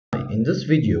in this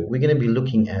video we're going to be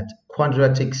looking at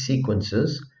quadratic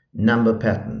sequences, number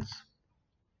patterns.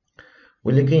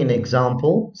 We're looking at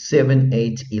example 7,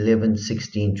 8, 11,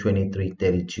 16, 23,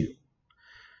 32.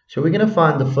 So we're going to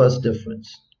find the first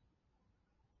difference.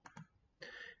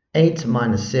 8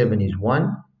 minus 7 is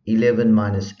 1, 11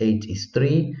 minus 8 is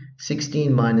 3,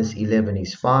 16 minus 11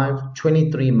 is 5,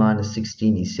 23 minus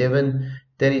 16 is 7,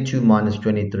 32 minus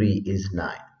 23 is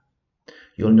 9.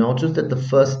 You'll notice that the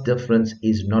first difference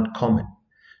is not common.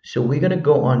 So we're going to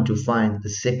go on to find the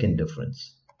second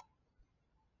difference.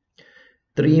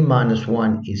 3 minus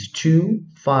 1 is 2,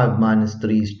 5 minus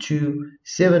 3 is 2,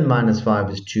 7 minus 5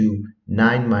 is 2,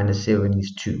 9 minus 7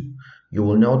 is 2. You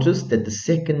will notice that the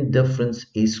second difference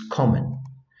is common.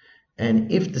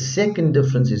 And if the second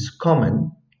difference is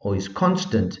common or is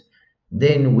constant,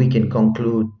 then we can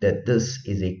conclude that this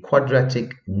is a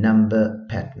quadratic number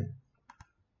pattern.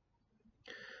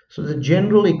 So the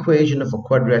general equation of a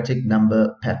quadratic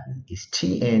number pattern is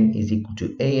Tn is equal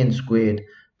to an squared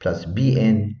plus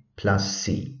bn plus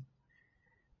c.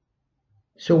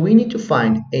 So we need to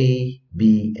find a,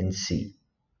 b, and c.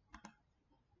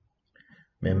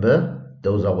 Remember,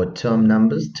 those are our term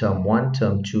numbers, term 1,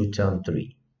 term 2, term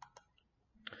 3.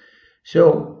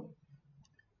 So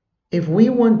if we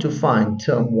want to find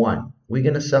term 1, we're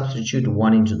going to substitute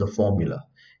 1 into the formula.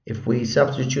 If we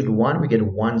substitute 1, we get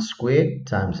 1 squared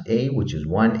times a, which is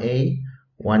 1a.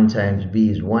 1 times b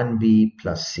is 1b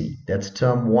plus c. That's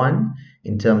term 1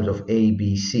 in terms of a,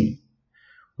 b, c.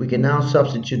 We can now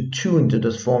substitute 2 into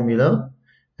this formula,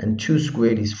 and 2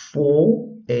 squared is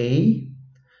 4a.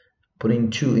 Putting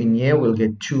 2 in here, we'll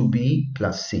get 2b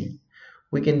plus c.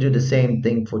 We can do the same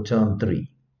thing for term 3.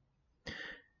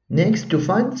 Next, to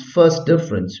find the first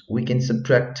difference, we can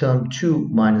subtract term 2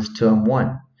 minus term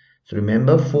 1. So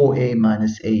remember, 4a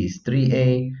minus a is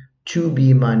 3a,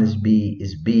 2b minus b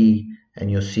is b, and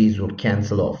your c's will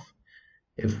cancel off.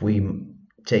 If we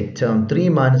take term 3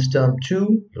 minus term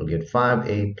 2, you'll get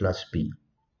 5a plus b.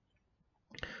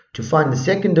 To find the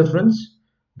second difference,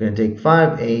 we're going to take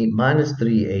 5a minus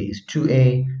 3a is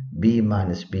 2a, b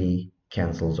minus b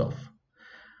cancels off.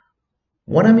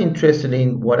 What I'm interested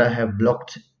in, what I have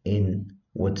blocked in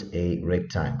with a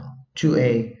rectangle.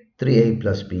 2a, 3a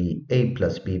plus b, a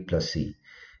plus b plus c.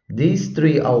 These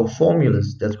three are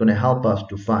formulas that's going to help us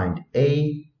to find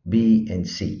a, b, and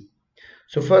c.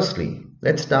 So firstly,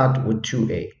 let's start with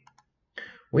 2a.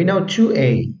 We know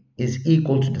 2a is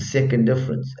equal to the second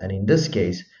difference, and in this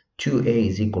case 2a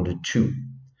is equal to 2.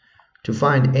 To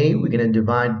find a, we're going to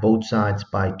divide both sides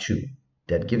by 2.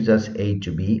 That gives us a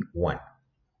to be 1.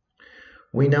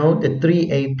 We know that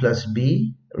 3a plus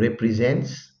b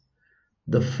represents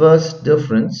the first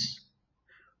difference,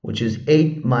 which is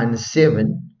 8 minus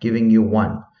 7, giving you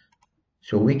 1.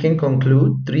 So we can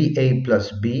conclude 3a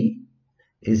plus b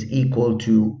is equal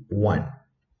to 1.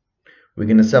 We're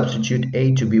going to substitute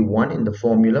a to be 1 in the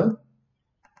formula.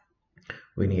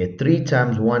 We're going to get 3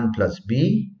 times 1 plus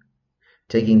b.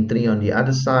 Taking 3 on the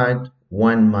other side,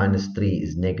 1 minus 3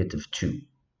 is negative 2.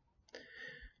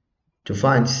 To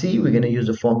find c, we're going to use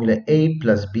the formula a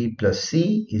plus b plus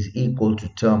c is equal to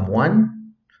term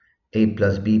 1. A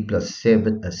plus b plus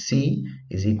 7, c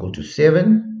is equal to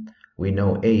 7. We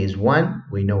know a is 1.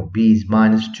 We know b is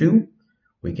minus 2.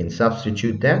 We can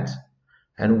substitute that.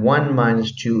 And 1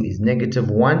 minus 2 is negative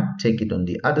 1. Take it on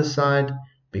the other side.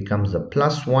 Becomes a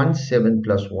plus 1. 7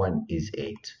 plus 1 is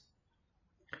 8.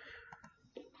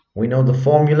 We know the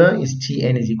formula is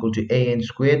Tn is equal to an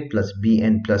squared plus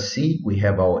bn plus c. We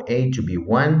have our a to be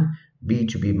 1, b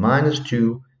to be minus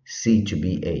 2, c to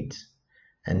be 8.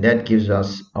 And that gives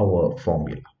us our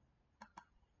formula.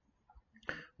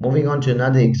 Moving on to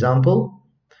another example,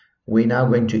 we're now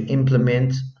going to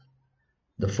implement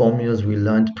the formulas we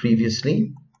learned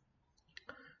previously.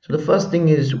 So the first thing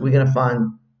is we're going to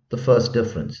find the first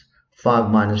difference.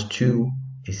 5 minus 2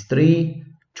 is 3,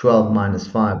 12 minus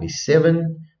 5 is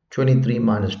 7, 23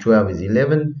 minus 12 is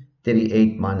 11,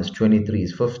 38 minus 23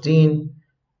 is 15,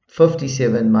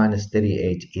 57 minus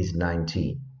 38 is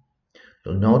 19.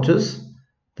 You'll notice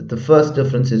that the first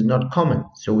difference is not common,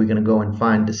 so we're going to go and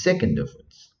find the second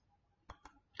difference.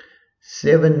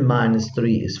 7 minus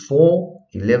 3 is 4,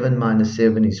 11 minus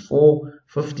 7 is 4,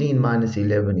 15 minus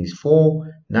 11 is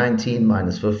 4, 19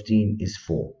 minus 15 is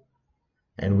 4.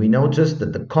 And we notice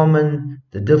that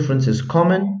the difference is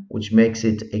common, which makes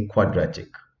it a quadratic.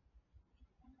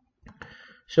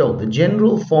 So the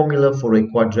general formula for a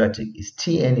quadratic is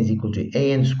Tn is equal to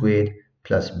an squared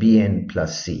plus bn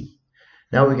plus c.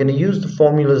 Now we're going to use the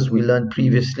formulas we learned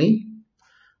previously.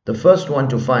 The first one,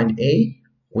 to find a,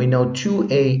 we know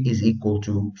 2a is equal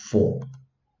to 4.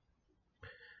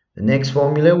 The next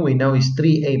formula we know is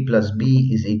 3a plus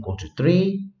b is equal to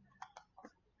 3.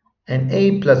 And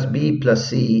a plus b plus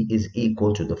c is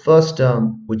equal to the first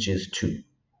term, which is 2.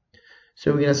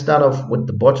 So we're going to start off with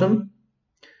the bottom.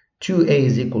 2a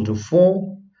is equal to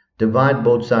 4. Divide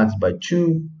both sides by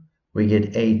 2. We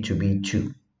get a to be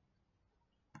 2.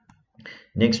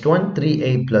 Next one,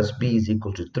 3a plus b is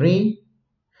equal to 3.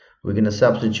 We're going to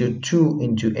substitute 2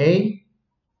 into a.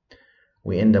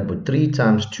 We end up with 3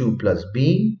 times 2 plus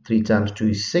b. 3 times 2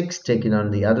 is 6. Take it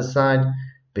on the other side.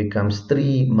 Becomes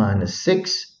 3 minus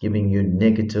 6, giving you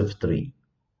negative 3.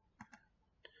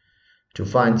 To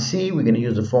find c, we're going to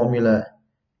use the formula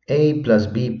a plus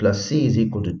b plus c is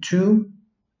equal to 2.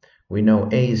 We know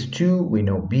a is 2. We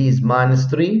know b is minus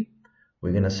 3.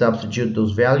 We're going to substitute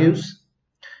those values.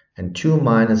 And 2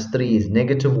 minus 3 is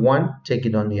negative 1. Take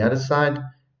it on the other side.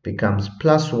 Becomes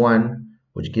plus 1,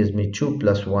 which gives me 2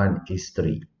 plus 1 is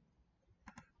 3.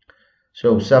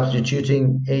 So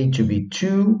substituting a to be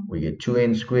 2, we get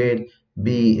 2n squared.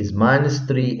 B is minus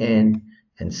 3n.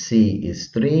 And c is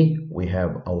 3. We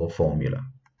have our formula.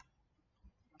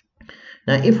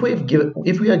 Now, if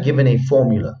we are given a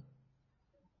formula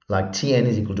like Tn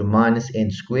is equal to minus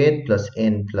n squared plus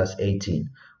n plus 18,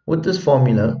 with this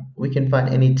formula, we can find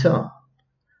any term.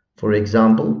 For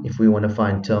example, if we want to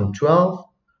find term 12,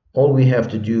 all we have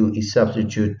to do is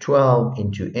substitute 12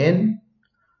 into n,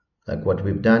 like what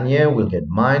we've done here. We'll get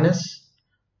minus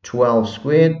 12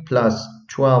 squared plus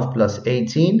 12 plus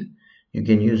 18. You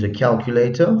can use a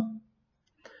calculator,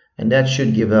 and that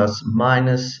should give us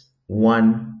minus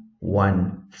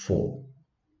 114.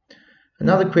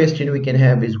 Another question we can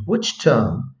have is, which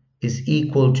term is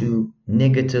equal to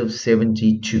negative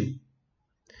 72?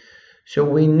 So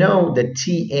we know that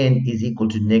Tn is equal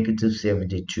to negative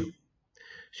 72.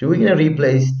 So we're going to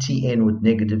replace Tn with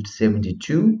negative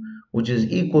 72, which is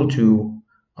equal to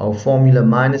our formula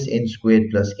minus n squared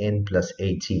plus n plus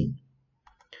 18.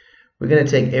 We're going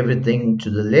to take everything to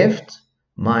the left.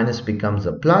 Minus becomes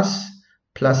a plus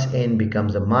n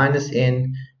becomes a minus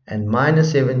n, and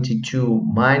minus 72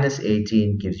 minus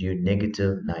 18 gives you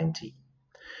negative 90.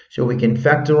 So we can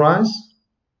factorize.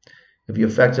 If your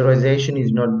factorization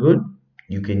is not good,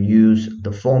 you can use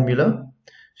the formula.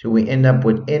 So we end up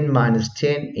with n minus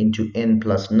 10 into n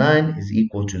plus 9 is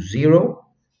equal to 0.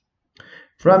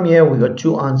 From here, we got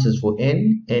two answers for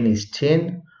n. N is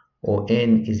 10, or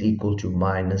n is equal to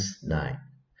minus 9.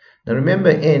 Now remember,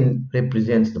 n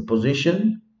represents the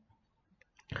position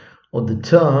or the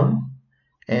term,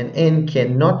 and n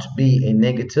cannot be a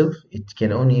negative. It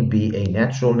can only be a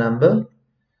natural number.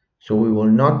 So we will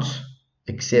not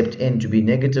accept n to be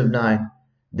negative 9.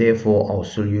 Therefore, our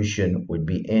solution would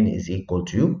be n is equal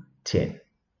to 10.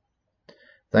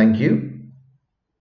 Thank you.